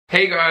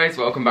Hey guys,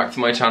 welcome back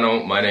to my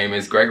channel. My name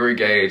is Gregory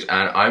Gage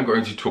and I'm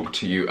going to talk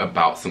to you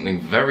about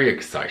something very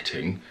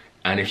exciting,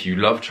 and if you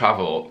love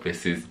travel,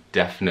 this is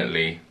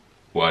definitely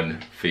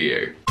one for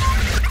you.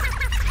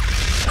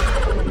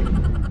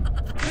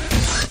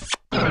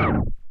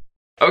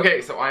 Okay,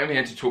 so I am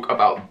here to talk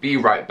about Be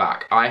Right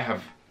Back. I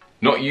have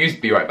not used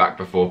Be Right Back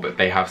before, but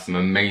they have some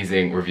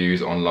amazing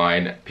reviews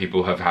online.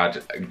 People have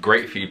had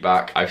great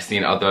feedback. I've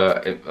seen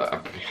other,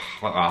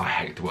 I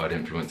hate the word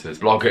influencers,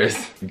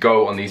 bloggers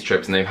go on these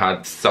trips and they've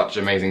had such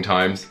amazing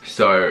times.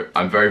 So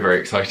I'm very, very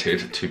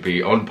excited to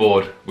be on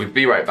board with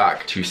Be Right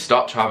Back to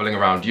start traveling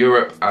around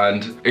Europe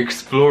and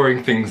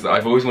exploring things that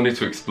I've always wanted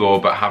to explore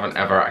but haven't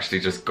ever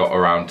actually just got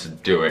around to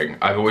doing.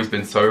 I've always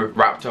been so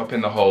wrapped up in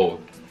the whole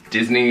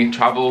Disney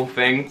travel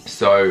thing,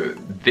 so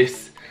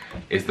this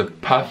is the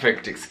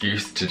perfect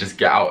excuse to just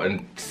get out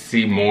and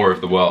see more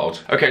of the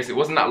world. Okay, so it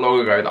wasn't that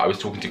long ago that I was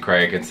talking to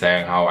Craig and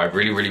saying how I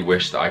really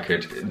wish that I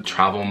could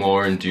travel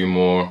more and do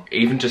more,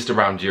 even just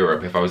around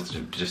Europe if I was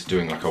just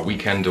doing like a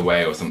weekend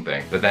away or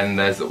something. But then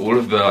there's all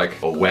of the like,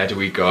 oh, where do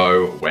we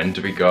go, when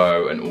do we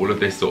go, and all of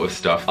this sort of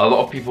stuff. A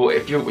lot of people,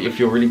 if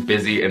you're really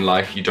busy in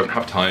life, you don't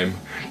have time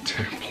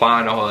to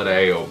plan a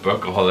holiday or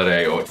book a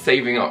holiday, or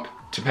saving up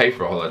to pay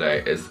for a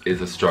holiday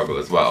is a struggle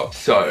as well.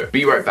 So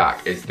Be Right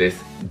Back is this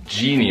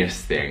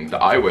genius thing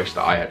that I wish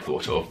that I had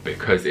thought of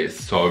because it's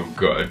so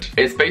good.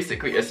 It's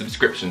basically a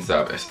subscription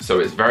service, so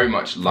it's very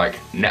much like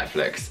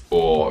Netflix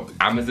or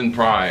Amazon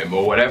Prime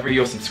or whatever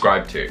you're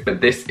subscribed to, but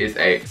this is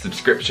a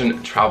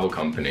subscription travel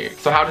company.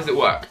 So how does it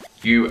work?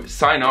 You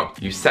sign up,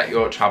 you set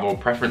your travel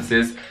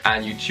preferences,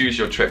 and you choose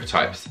your trip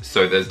types.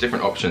 So there's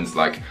different options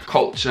like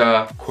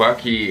culture,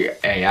 quirky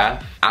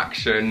AF,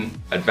 action,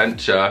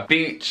 adventure,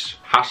 beach,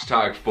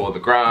 hashtag for the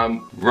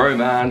gram,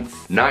 romance,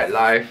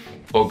 nightlife,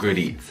 or good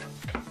eats.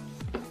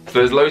 So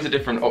there's loads of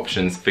different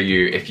options for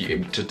you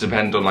to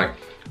depend on like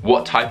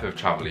what type of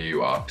traveler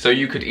you are. So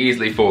you could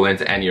easily fall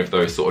into any of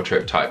those sort of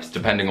trip types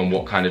depending on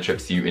what kind of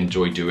trips you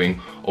enjoy doing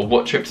or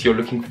what trips you're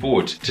looking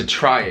forward to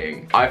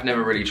trying. I've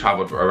never really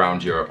traveled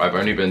around Europe. I've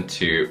only been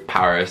to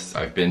Paris,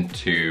 I've been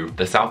to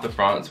the south of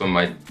France when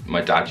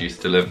my dad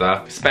used to live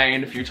there,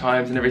 Spain a few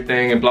times and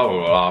everything, and blah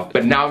blah blah.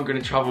 But now I'm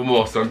gonna travel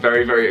more, so I'm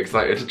very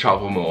excited to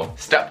travel more.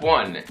 Step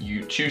 1,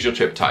 you choose your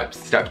trip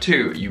types. Step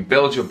 2, you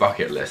build your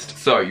bucket list.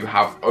 So you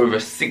have over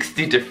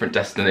 60 different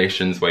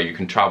destinations where you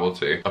can travel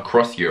to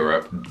across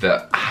Europe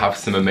that have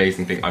some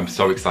amazing things. I'm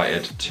so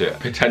excited to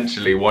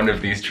potentially one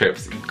of these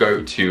trips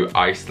go to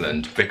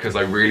Iceland because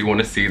I really want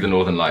to see the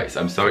Northern Lights.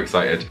 I'm so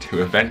excited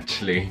to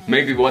eventually,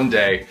 maybe one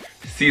day,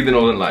 see the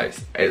Northern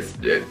Lights. It's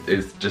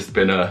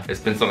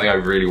been something I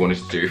really wanted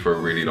to do for a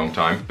really long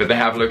time. But they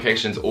have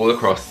locations all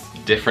across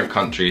different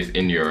countries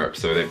in Europe.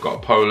 So they've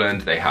got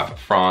Poland, they have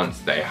France,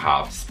 they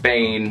have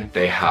Spain,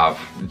 they have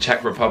the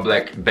Czech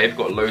Republic. They've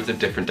got loads of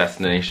different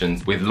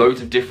destinations with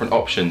loads of different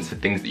options for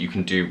things that you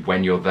can do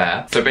when you're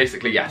there. So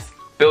basically, yes,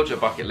 build your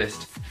bucket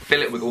list,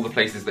 fill it with all the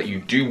places that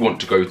you do want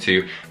to go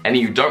to. Any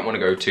you don't want to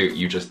go to,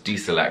 you just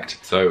deselect.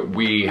 So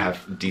we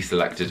have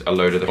deselected a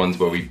load of the ones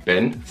where we've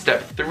been.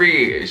 Step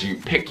 3 is you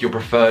pick your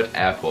preferred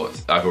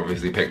airports. I've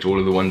obviously picked all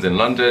of the ones in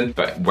London,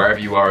 but wherever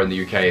you are in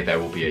the UK, there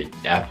will be an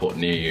airport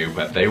near you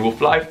where they will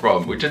fly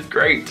from, which is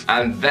great.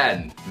 And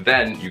then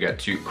you get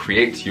to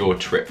create your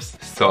trips.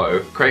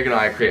 So Craig and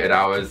I created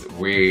ours.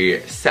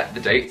 We set the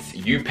dates.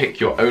 You pick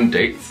your own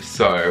dates.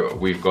 So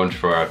we've gone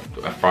for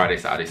a Friday,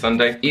 Saturday,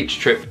 Sunday. Each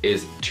trip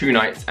is 2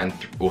 nights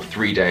or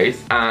 3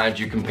 days, and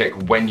you can pick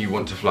when you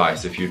want to fly.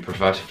 So if you'd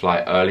prefer to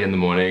fly early in the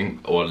morning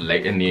or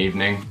late in the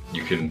evening,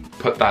 you can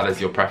put that as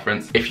your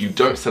preference. If you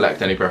don't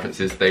select any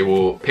preferences, they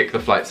will pick the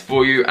flights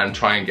for you and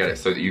try and get it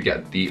so that you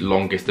get the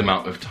longest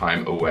amount of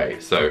time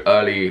away. So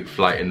early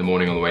flight in the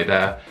morning on the way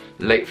there,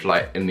 late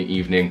flight in the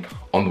evening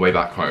on the way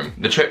back home.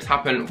 The trips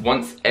happen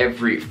once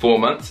every 4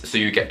 months, so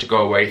you get to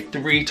go away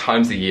 3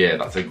 times a year.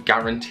 That's a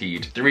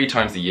guaranteed 3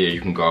 times a year you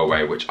can go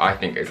away, which I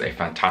think is a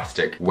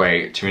fantastic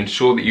way to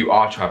ensure that you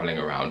are traveling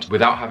around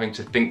without having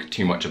to think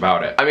too much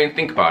about it. I mean,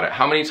 think about it.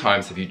 How many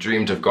times have you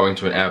dreamed of going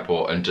to an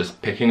airport and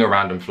just picking a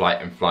random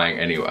flight and flying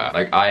anywhere?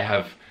 Like, I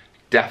have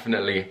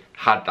definitely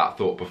had that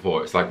thought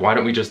before. It's like, why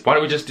don't we just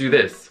do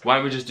this? Why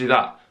don't we just do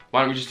that? Why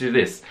don't we just do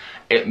this?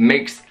 It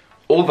makes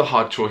all the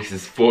hard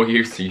choices for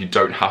you so you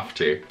don't have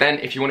to. Then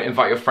if you want to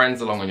invite your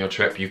friends along on your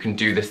trip, you can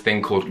do this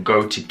thing called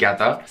Go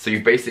Together. So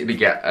you basically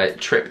get a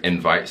trip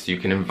invite, so you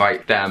can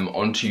invite them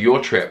onto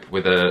your trip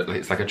with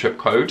it's like a trip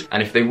code,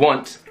 and if they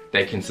want,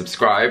 they can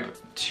subscribe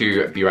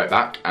to Be Right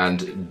Back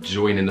and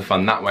join in the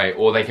fun that way,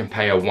 or they can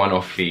pay a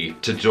one-off fee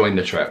to join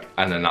the trip,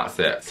 and then that's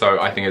it. So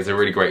I think it's a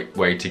really great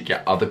way to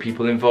get other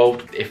people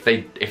involved. If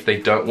they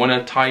don't want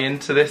to tie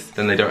into this,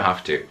 then they don't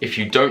have to. If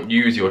you don't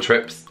use your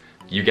trips,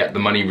 you get the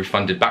money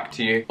refunded back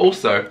to you.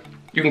 Also,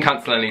 You can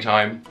cancel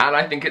anytime, and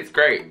I think it's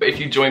great. But if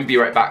you join Be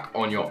Right Back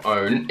on your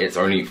own, it's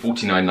only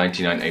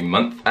 $49.99 a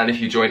month, and if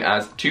you join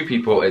as 2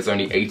 people, it's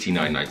only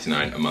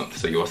 $89.99 a month,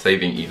 so you're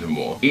saving even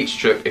more. Each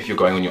trip, if you're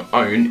going on your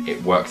own,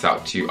 it works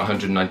out to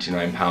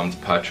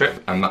 £199 per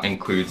trip, and that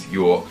includes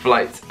your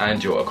flights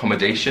and your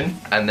accommodation,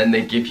 and then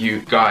they give you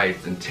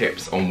guides and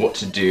tips on what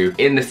to do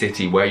in the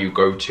city where you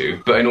go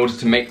to. But in order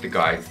to make the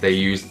guides, they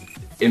use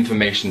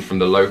information from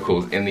the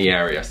locals in the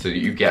area so that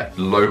you get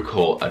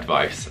local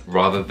advice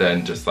rather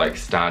than just like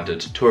standard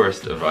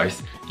tourist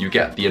advice. You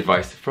get the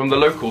advice from the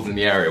locals in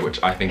the area,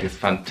 which I think is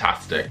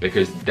fantastic,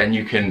 because then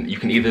you can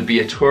either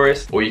be a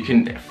tourist or you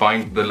can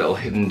find the little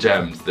hidden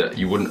gems that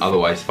you wouldn't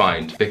otherwise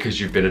find because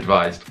you've been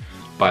advised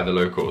by the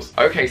locals.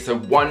 Okay, so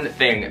one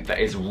thing that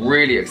is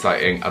really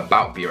exciting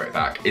about Be Right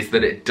Back is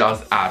that it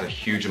does add a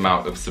huge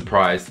amount of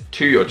surprise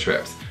to your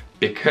trips,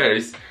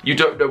 because you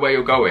don't know where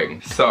you're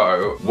going.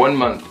 So 1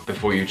 month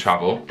before you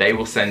travel, they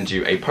will send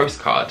you a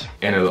postcard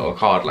in a little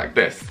card like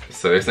this.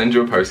 So they send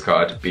you a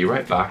postcard, Be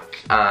Right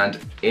Back, and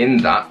in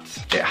that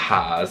it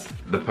has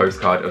the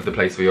postcard of the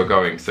place where you're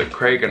going. So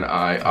Craig and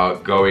I are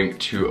going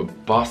to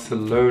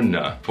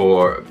Barcelona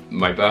for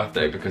my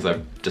birthday because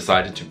I've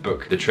decided to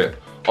book the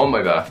trip on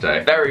my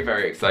birthday. Very,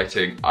 very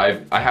exciting. I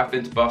have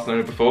been to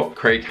Barcelona before,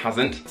 Craig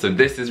hasn't, so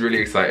this is really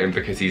exciting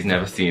because he's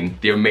never seen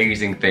the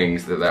amazing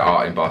things that there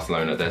are in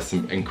Barcelona. There's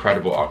some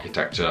incredible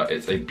architecture,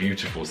 it's a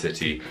beautiful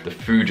city, the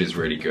food is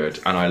really good,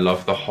 and I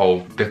love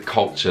the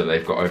culture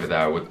they've got over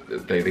there.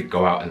 They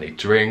go out and they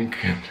drink,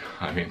 and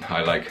I mean,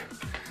 I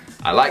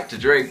like to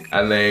drink,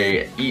 and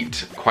they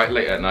eat quite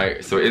late at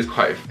night, so it is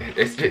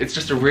it's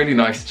just a really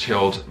nice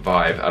chilled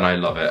vibe, and I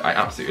love it. I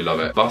absolutely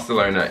love it.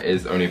 Barcelona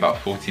is only about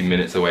 40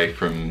 minutes away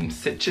from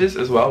Sitges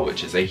as well,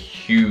 which is a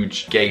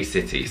huge gay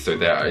city, so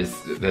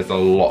there's a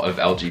lot of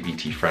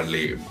LGBT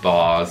friendly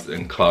bars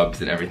and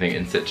clubs and everything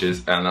in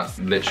Sitges, and that's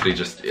literally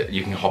just,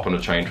 you can hop on a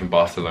train from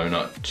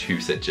Barcelona to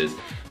Sitges.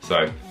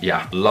 So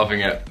yeah, loving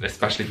it,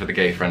 especially for the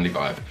gay friendly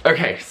vibe.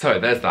 Okay, so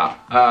there's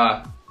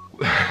that.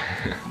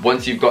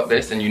 Once you've got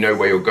this and you know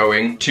where you're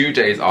going, 2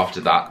 days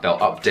after that, they'll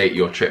update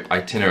your trip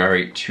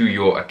itinerary to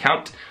your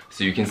account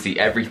so you can see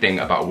everything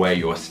about where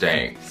you're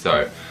staying.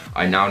 So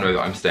I now know that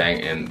I'm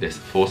staying in this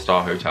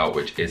 4-star hotel,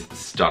 which is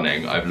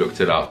stunning. I've looked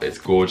it up, it's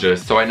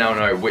gorgeous. So I now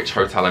know which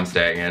hotel I'm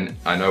staying in.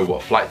 I know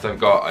what flights I've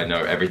got. I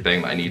know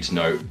everything that I need to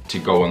know to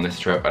go on this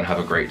trip and have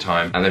a great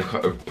time. And they've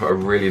put a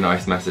really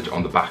nice message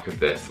on the back of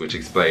this, which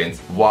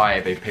explains why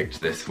they picked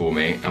this for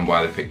me and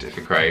why they picked it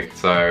for Craig.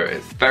 So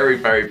it's very,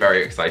 very,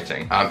 very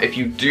exciting. If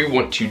you do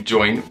want to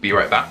join Be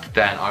Right Back,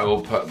 then I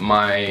will put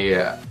my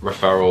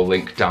referral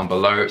link down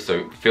below.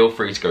 So feel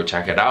free to go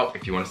check it out.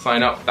 If you want to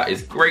sign up, that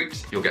is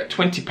great. You'll get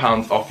 £20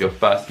 off your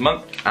first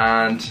month,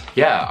 and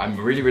yeah, I'm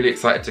really, really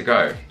excited to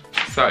go.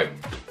 So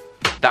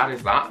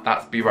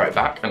that's Be Right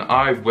Back, and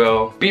I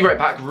will be right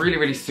back really,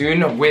 really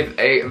soon with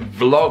a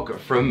vlog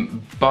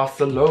from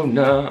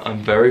Barcelona. I'm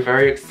very,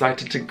 very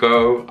excited to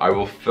go. I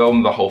will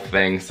film the whole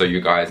thing so you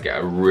guys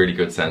get a really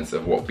good sense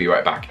of what Be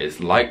Right Back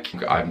is like.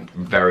 I'm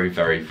very,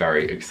 very,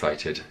 very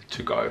excited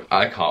to go.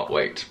 I can't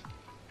wait.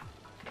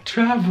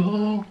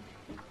 Travel.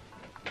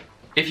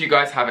 If you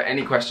guys have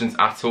any questions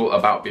at all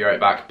about Be Right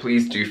Back,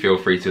 please do feel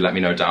free to let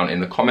me know down in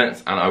the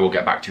comments, and I will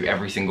get back to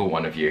every single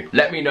one of you.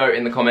 Let me know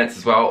in the comments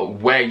as well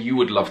where you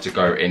would love to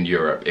go in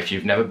Europe. If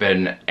you've never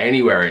been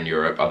anywhere in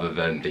Europe other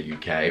than the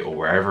UK or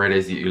wherever it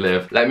is that you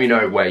live, let me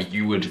know where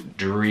you would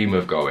dream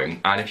of going.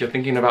 And if you're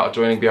thinking about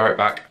joining Be Right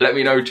Back, let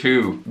me know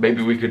too.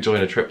 Maybe we could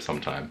join a trip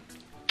sometime.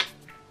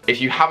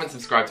 If you haven't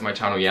subscribed to my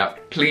channel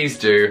yet, please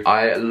do.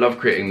 I love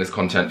creating this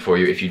content for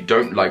you. If you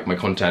don't like my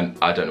content,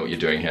 I don't know what you're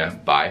doing here.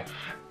 Bye.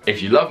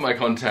 If you love my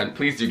content,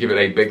 please do give it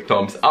a big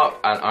thumbs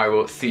up, and I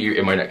will see you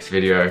in my next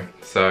video.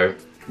 So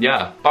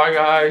yeah, bye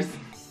guys.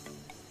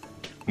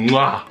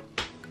 Mwah.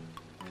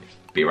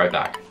 Be right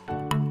back.